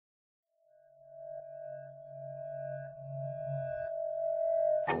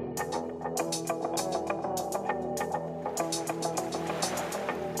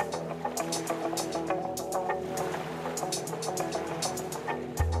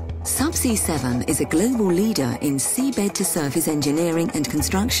Subsea 7 is a global leader in seabed-to-surface engineering and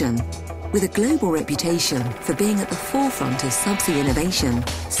construction, with a global reputation for being at the forefront of subsea innovation,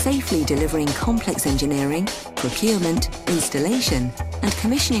 safely delivering complex engineering, procurement, installation, and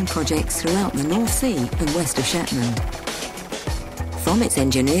commissioning projects throughout the North Sea and west of Shetland. From its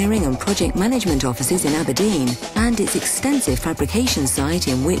engineering and project management offices in Aberdeen and its extensive fabrication site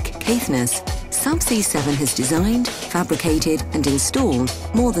in Wick, Caithness, Subsea 7 has designed, fabricated and installed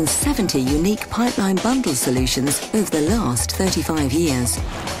more than 70 unique pipeline bundle solutions over the last 35 years.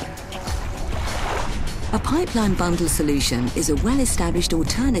 A pipeline bundle solution is a well-established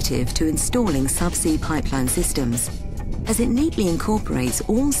alternative to installing subsea pipeline systems, as it neatly incorporates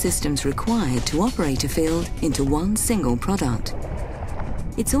all systems required to operate a field into one single product.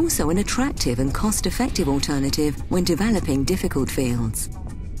 It's also an attractive and cost-effective alternative when developing difficult fields.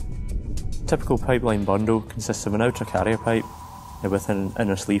 A typical pipeline bundle consists of an outer carrier pipe with an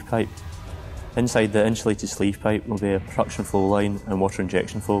inner sleeve pipe. Inside the insulated sleeve pipe will be a production flow line and water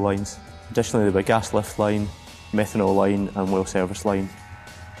injection flow lines. Additionally, there will be a gas lift line, methanol line and well service line.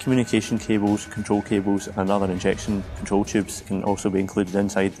 Communication cables, control cables and other injection control tubes can also be included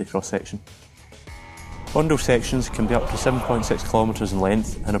inside the cross-section. Bundle sections can be up to 7.6 kilometres in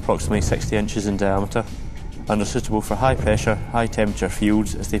length and approximately 60 inches in diameter, and are suitable for high pressure, high temperature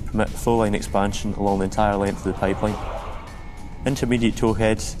fields as they permit flow line expansion along the entire length of the pipeline. Intermediate tow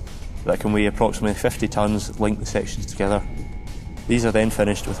heads that can weigh approximately 50 tonnes link the sections together. These are then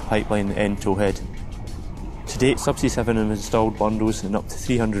finished with a pipeline end tow head. To date, Subsea 7 have installed bundles in up to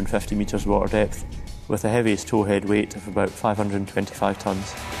 350 metres water depth, with the heaviest tow head weight of about 525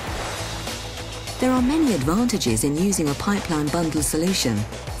 tonnes. There are many advantages in using a pipeline bundle solution.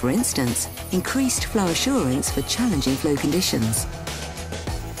 For instance, increased flow assurance for challenging flow conditions,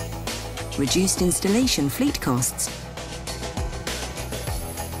 reduced installation fleet costs,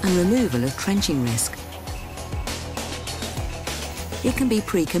 and removal of trenching risk. It can be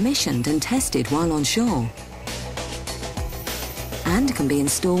pre-commissioned and tested while on shore, and can be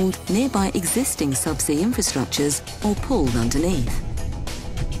installed nearby existing subsea infrastructures or pulled underneath.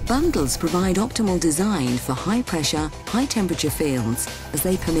 Bundles provide optimal design for high-pressure, high-temperature fields as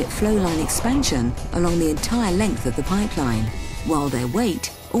they permit flow line expansion along the entire length of the pipeline, while their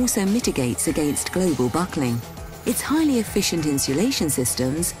weight also mitigates against global buckling. Its highly efficient insulation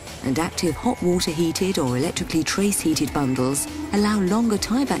systems and active hot water heated or electrically trace heated bundles allow longer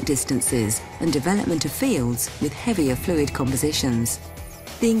tieback distances and development of fields with heavier fluid compositions.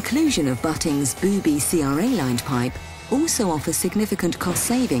 The inclusion of Butting's Booby CRA-lined pipe also offers significant cost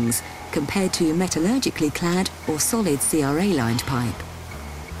savings compared to metallurgically clad or solid CRA-lined pipe.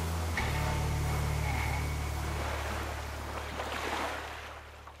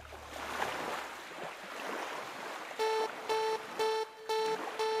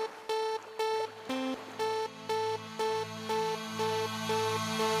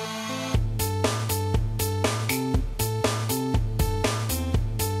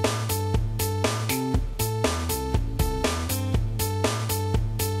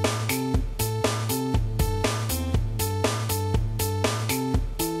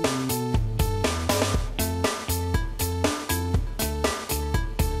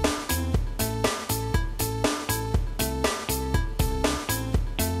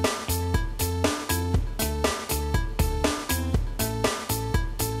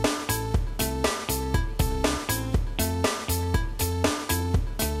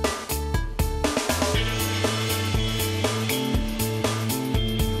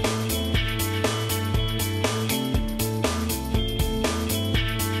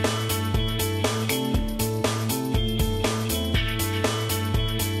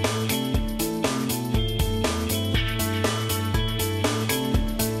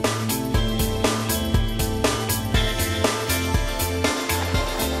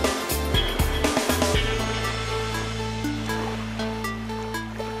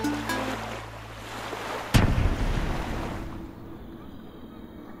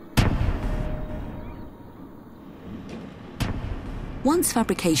 Once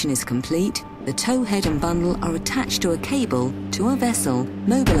fabrication is complete, the tow head and bundle are attached to a cable to a vessel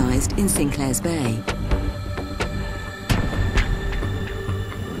mobilised in Sinclair's Bay.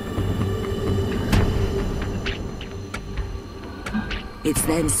 It's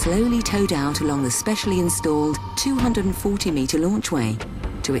then slowly towed out along the specially installed 240-metre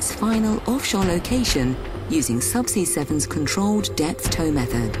launchway to its final offshore location using Subsea 7's controlled depth tow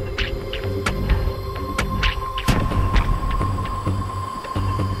method.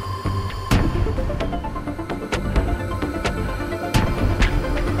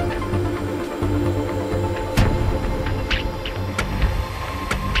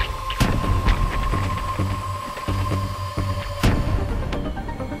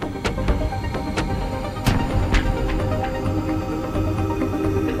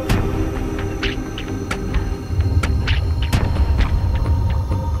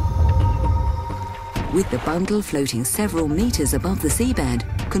 With the bundle floating several meters above the seabed,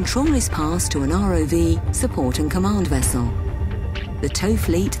 control is passed to an ROV support and command vessel. The tow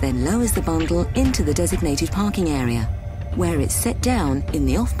fleet then lowers the bundle into the designated parking area, where it's set down in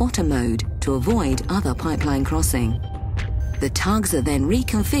the off-bottom mode to avoid other pipeline crossing. The tugs are then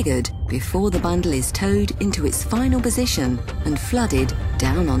reconfigured before the bundle is towed into its final position and flooded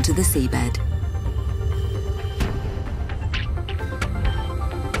down onto the seabed.